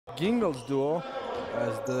Gingles duo,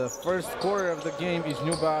 as the first quarter of the game is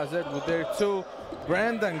New BAYAZET with their two.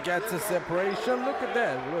 Brandon gets a separation. Look at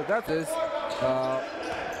that. Look, that is.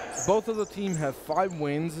 Both of the teams have 5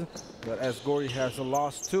 wins, but as Gori has a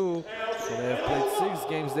loss too, so they have played 6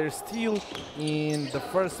 games. They're still in the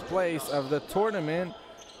first place of the tournament,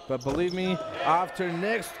 but believe me, after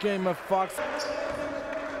next game of Fox.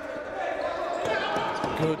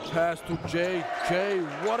 Good pass to JJ.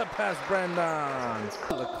 What a pass, Brandon.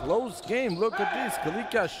 The close game. Look at this.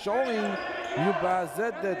 Cilicia showing New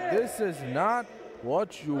BAYAZET that this is not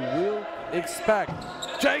what you will expect.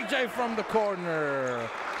 JJ from the corner.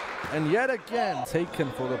 And yet again,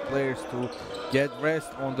 taken for the players to get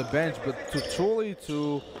rest on the bench, but to truly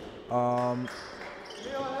calm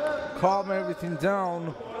everything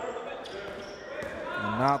down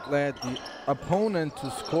and not let the opponent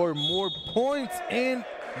to score more points in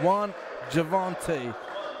one. Javante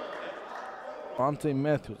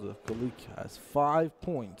Matthews of Cilicia has 5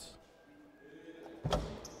 points,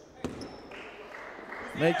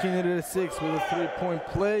 making it a 6 with a 3-point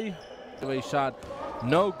play. A shot,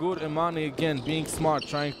 no good. Imani again being smart,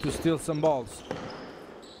 trying to steal some balls.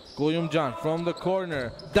 Gulyumjan from the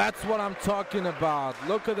corner. That's what I'm talking about.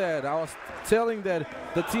 Look at that. I was telling that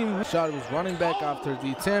the team shot was running back after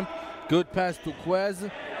the attempt. Good pass to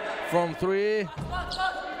Quez from 3.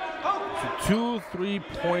 So 2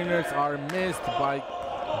 3-pointers are missed by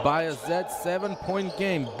BAYAZET. 7-point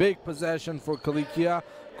game. Big possession for Cilicia.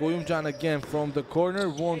 Gulyumjan again from the corner.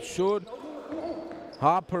 Won't shoot.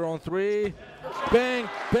 Hopper on 3. Bang,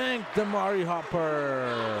 bang, Damari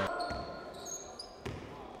Hopper.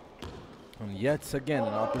 And yet again,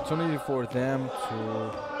 an opportunity for them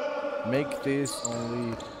to make this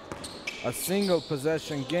only a single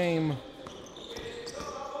possession game.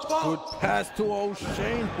 Good pass to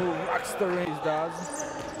O'Shane, who rocks the race, does.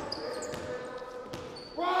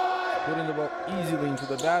 Putting the ball easily into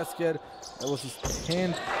the basket. That was his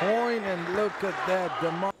 10-point, and look at that.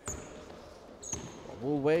 Damari.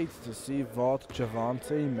 We'll wait to see what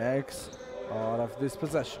Javante makes out of this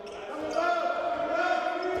possession.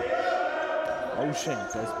 O'Shane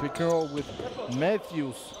plays pick and roll with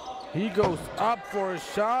Matthews. He goes up for a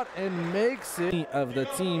shot and makes it. Of the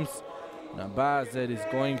teams, now BAYAZET is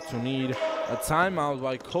going to need a timeout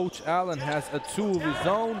while Coach Allen has a 2 of his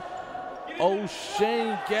own.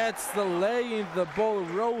 O'Shane gets the lay in, the ball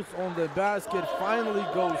rolls on the basket, finally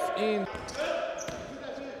goes in.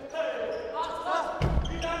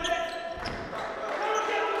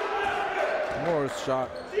 Morris shot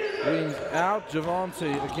rings out.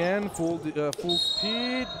 Javante again, full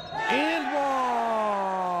speed, and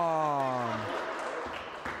one.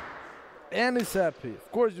 And he's happy.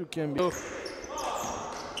 Of course you can be.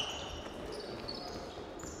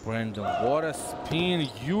 Brandon, what a spin.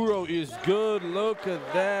 Euro is good. Look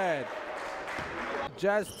at that.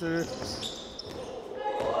 Jester.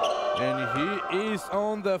 And he is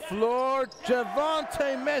on the floor.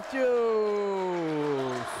 Javante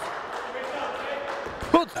Matthews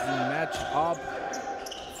puts the match up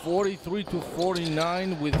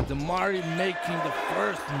 43-49 with Damari making the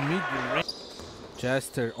first mid-range.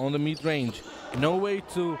 Chester on the mid-range, no way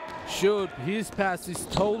to shoot. His pass is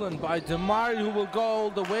stolen by Damari, who will go all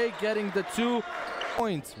the way, getting the 2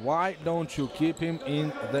 points. Why don't you keep him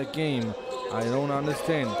in the game? I don't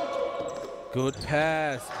understand. Good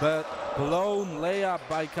pass, but blown layup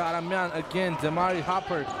by Karamian. Again, Damari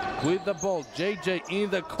Hopper with the ball. JJ in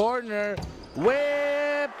the corner. Whip!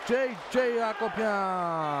 JJ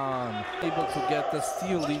Akopian able to get the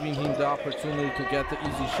steal, leaving him the opportunity to get the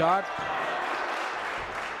easy shot.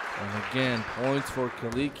 And again, points for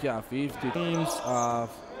Cilicia. 50 teams of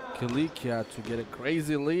Cilicia to get a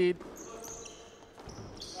crazy lead.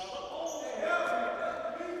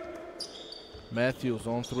 Matthews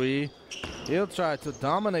on 3. He'll try to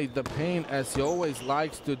dominate the paint as he always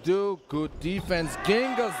likes to do. Good defense.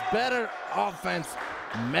 Gingles better offense.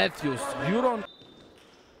 Matthews, you don't.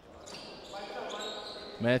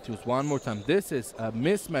 Matthews one more time. This is a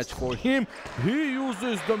mismatch for him. He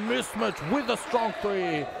uses the mismatch with a strong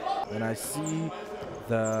 3. And I see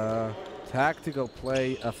the tactical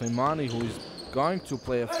play of Imani, who is going to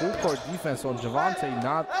play a full court defense on Javante,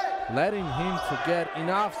 not letting him to get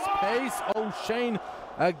enough space. O'Shane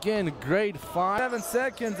again, great find. 7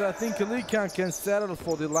 seconds. I think Cilicia can settle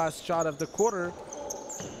for the last shot of the quarter.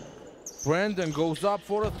 Brandon goes up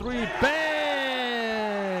for a 3.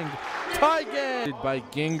 Bang! Tie game by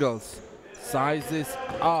Gingles. Sizes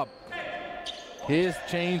up. His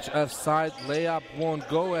change of side layup won't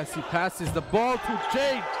go as he passes the ball to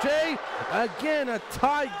JJ. Again, a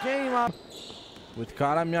tie game up. with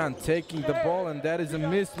Karamyan taking the ball, and that is a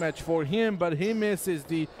mismatch for him, but he misses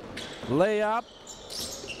the layup.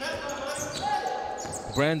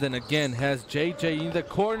 Brandon again has JJ in the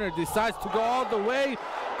corner, decides to go all the way.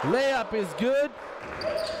 Layup is good.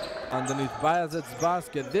 Underneath Bayazet's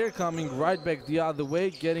basket, they're coming right back the other way,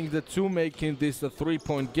 getting the two, making this a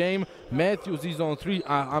three-point game. Matthews is on three.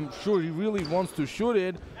 I'm sure he really wants to shoot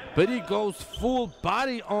it, but he goes full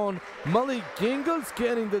body on Malik Gingles,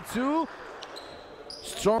 getting the two.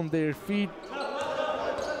 Strong on their feet.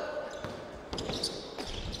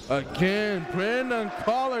 Again, Brandon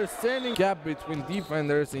Collar sending gap between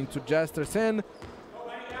defenders into Jesterson.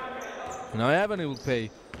 Now Evan will pay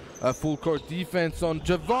a full court defense on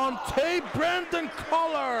Javonte. Brandon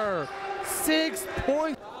Collar, 6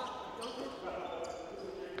 points.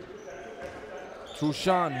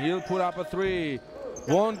 Trushan, he'll put up a three.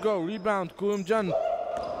 Won't go, rebound, Kuumjan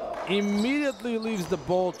immediately leaves the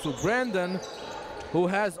ball to Brandon, who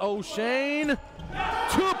has O'Shane.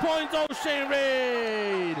 2 points, O'Shane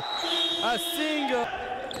Reid. A single.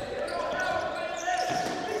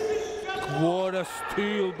 What a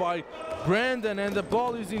steal by Brandon, and the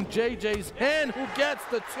ball is in JJ's hand, who gets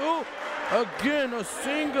the two. Again, a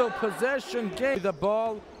single possession game. The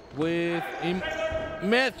ball with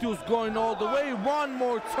Matthews going all the way. One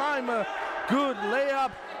more time, a good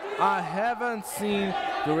layup. I haven't seen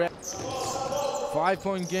the rest.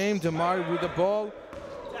 5-point game, Damari with the ball.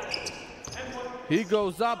 He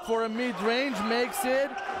goes up for a mid-range, makes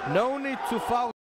it. No need to foul.